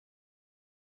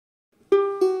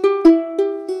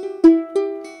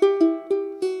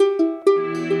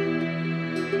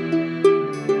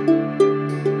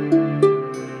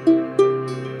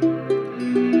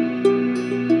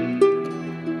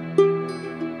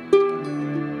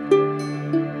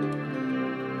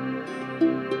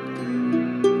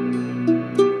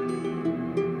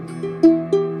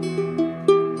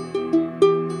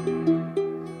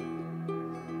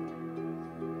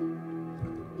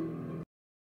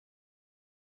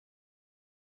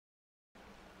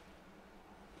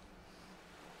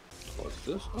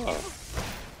this? Oh,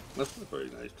 that's not very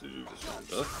nice to do to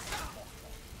Santa.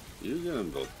 You get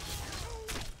him, Doc.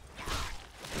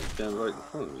 You stand right in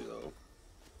front of me, though.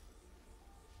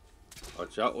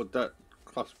 Watch out with that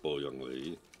crossbow, young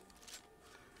lady.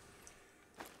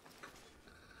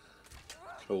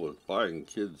 So with buying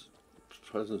kids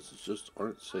presents just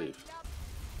aren't safe.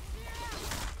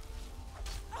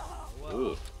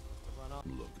 Ugh.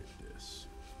 Look at this.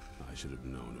 I should have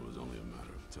known it was only a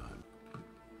matter of time.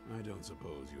 I don't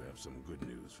suppose you have some good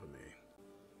news for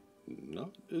me.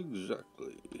 Not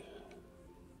exactly.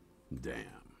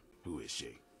 Damn. Who is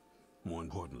she? More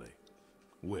importantly,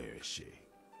 where is she?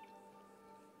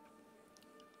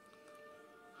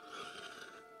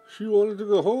 She wanted to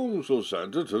go home, so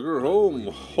Santa took her home.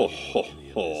 Ho, ho,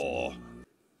 ho.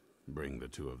 Bring the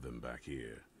two of them back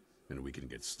here, and we can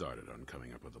get started on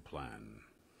coming up with a plan.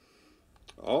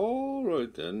 All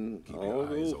right, then. Keep I'll your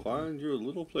eyes go open. find your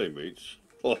little playmates.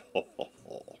 Ho, ho, ho,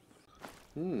 ho.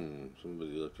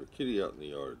 Somebody left their kitty out in the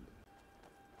yard.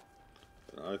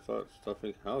 And I thought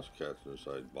stuffing house cats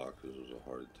inside boxes was a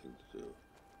hard thing to do.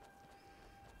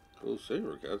 Those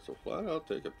saber cats will flat out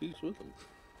take a piece with them.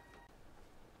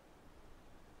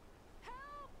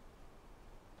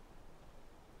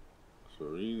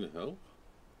 Serene, help?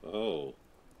 Oh.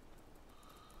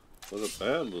 What a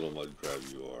bad little mud crab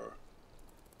you are.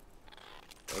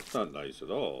 That's not nice at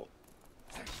all.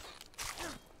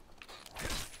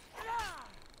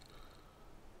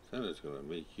 Santa's gonna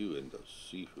make you into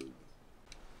seafood.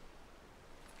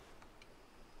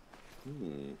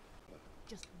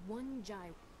 Just one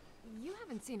gyro. You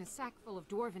haven't seen a sack full of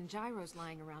dwarven gyros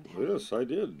lying around, have you? Yes, I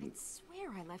did. I swear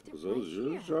I left it Was right those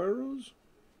your here. gyros?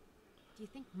 Do you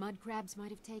think mud crabs might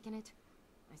have taken it?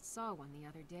 I saw one the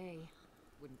other day.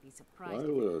 Wouldn't be surprised Why if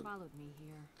would it a followed me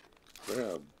here.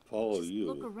 crab follow Just you?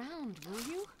 look around, will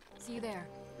you? See you there.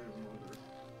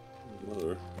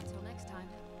 Mother. Until next time.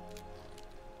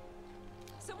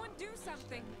 Someone do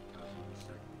something.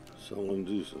 Someone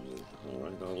do something.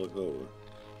 Alright, I'll look over.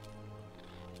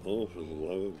 Oh, for the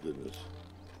love of goodness.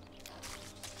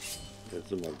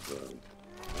 It's a mud crab.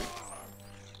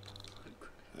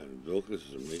 And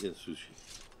Vilkas is making sushi.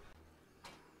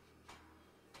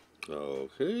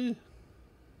 Okay.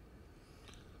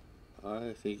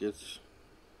 I think it's...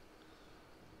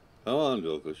 Come on,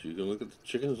 Vilkas. You can look at the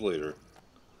chickens later.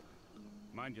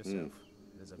 Mind yourself.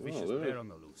 There's a Well, vicious there. bear on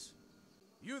the loose.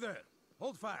 You there!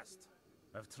 Hold fast!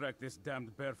 I've tracked this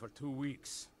damned bear for 2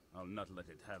 weeks. I'll not let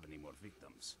it have any more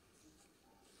victims.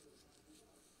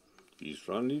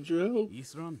 Eastron needs your help.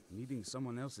 Ithron needing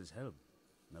someone else's help.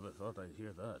 Never thought I'd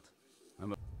hear that.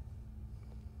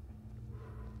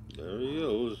 There he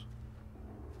goes.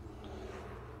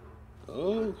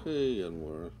 Okay,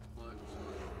 Yanmar.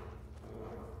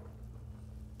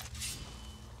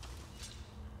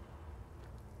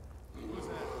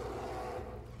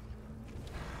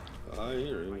 I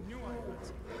hear him.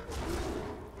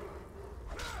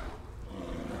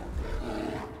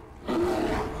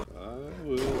 I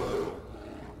will.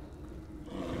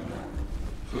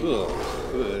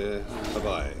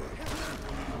 Bye-bye.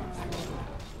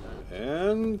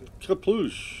 And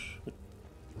kaploosh.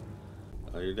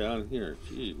 Now you're down here.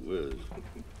 Gee whiz.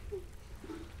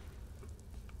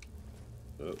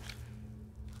 Oops.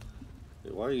 Hey,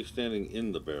 why are you standing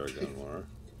in the bear, Gunmar?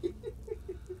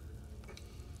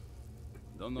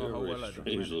 Don't know You're how a very well I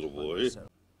strange little boy.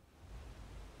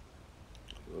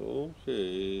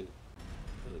 Okay.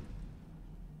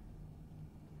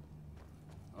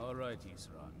 All right,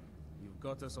 Ithron. You've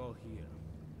got us all here.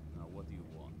 Now, what do you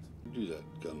want? Do that,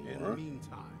 In the Gunmar.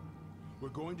 meantime, we're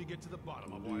going to get to the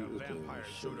bottom of why a vampire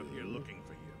showed up here looking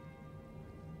for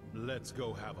you. Let's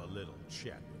go have a little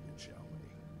chat with you, shall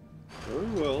we?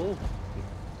 Very well.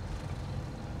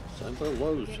 Santa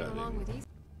loves Getting along chatting. with these?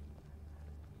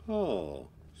 Oh,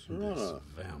 This Serana.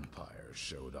 vampire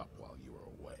showed up while you were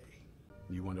away.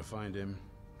 You want to find him?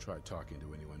 Try talking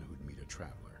to anyone who'd meet a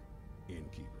traveler.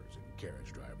 Innkeepers and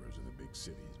carriage drivers in the big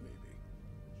cities, maybe.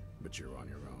 But you're on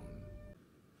your own.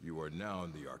 You are now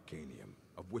in the Arcanium,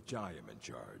 of which I am in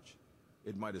charge.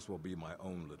 It might as well be my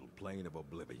own little plane of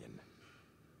oblivion.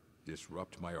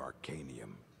 Disrupt my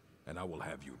Arcanium, and I will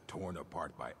have you torn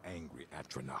apart by angry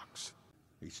Atronox.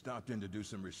 He stopped in to do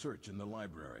some research in the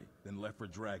library, then left for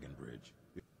Dragonbridge.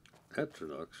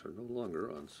 Atronox are no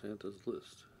longer on Santa's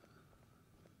list.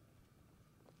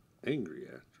 Angry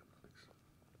Atronox.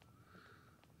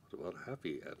 What about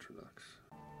happy Atronox?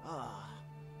 Ah,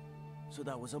 so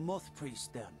that was a moth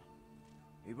priest then.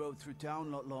 He rode through town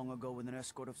not long ago with an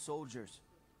escort of soldiers.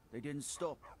 They didn't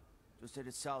stop, just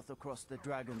headed south across the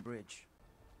Dragon Bridge.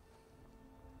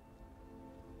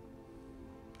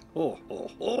 Oh, ho,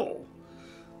 ho.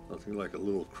 Nothing like a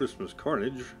little Christmas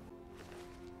carnage.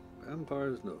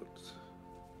 Vampire's notes.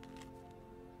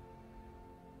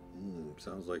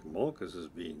 Sounds like Malchus is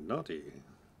being naughty.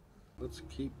 Let's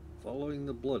keep following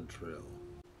the blood trail.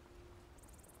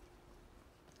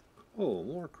 Oh,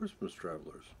 more Christmas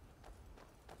travelers.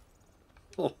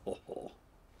 Oh, ho, ho.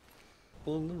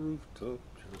 On the rooftop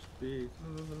just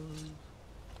because.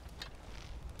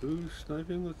 Who's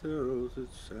sniping with arrows?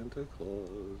 It's Santa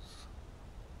Claus.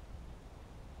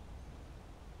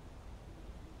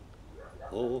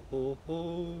 Ho, ho,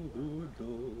 ho, who would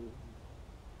know?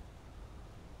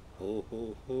 Ho,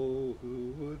 ho, ho,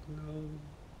 who would know?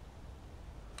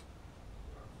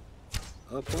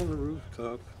 Up on the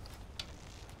rooftop.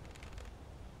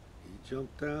 He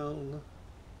jumped down.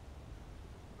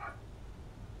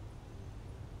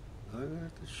 I'm gonna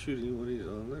have to shoot him when he's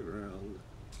on the ground.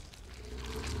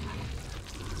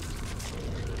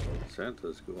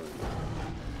 Santa's going.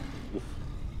 Oof.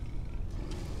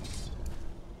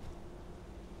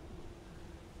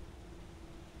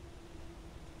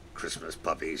 Christmas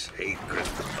puppies. Hate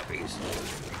Christmas puppies.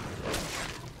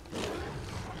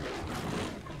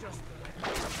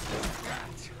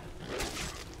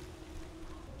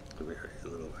 Come here, you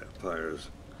little vampires.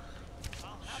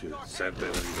 Shoot Santa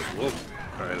and whoop.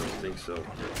 I don't think so.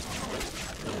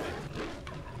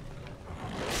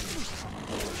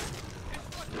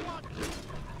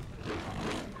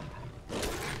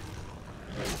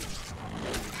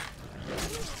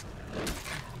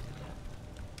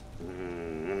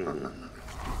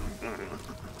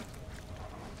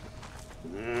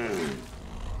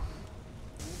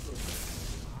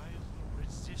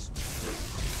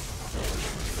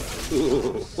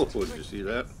 Ooh, did you see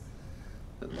that?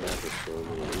 That map is so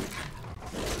weak.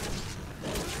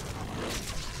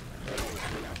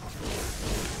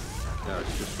 Yeah,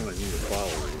 it's just when I need a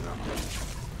follower, you know.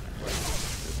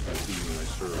 It's my feeding my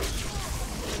service.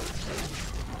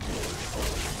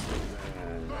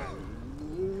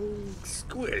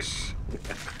 Squish!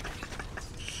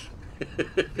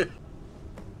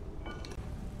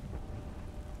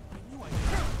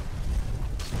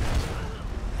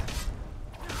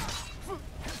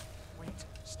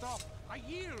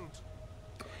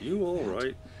 You all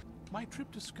right? My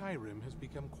trip to Skyrim has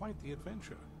become quite the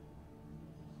adventure.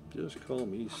 Just call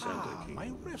me Santakiin.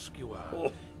 My rescuer.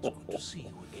 It's good to see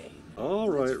you again. All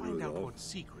Let's right, find out Rudolph. what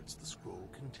secrets the scroll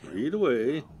contains. Read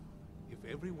away. If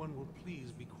everyone will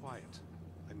please be quiet,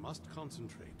 I must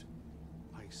concentrate.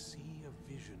 I see a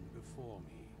vision before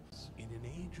me. In an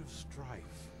age of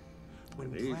strife,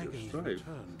 when dragons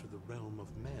return to the realm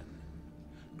of men,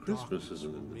 Christmas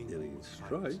isn't in the beginning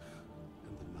strife.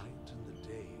 And the night and the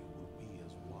day will be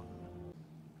as one.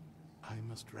 I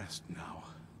must rest now.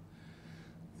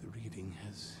 The reading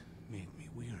has made me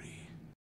weary.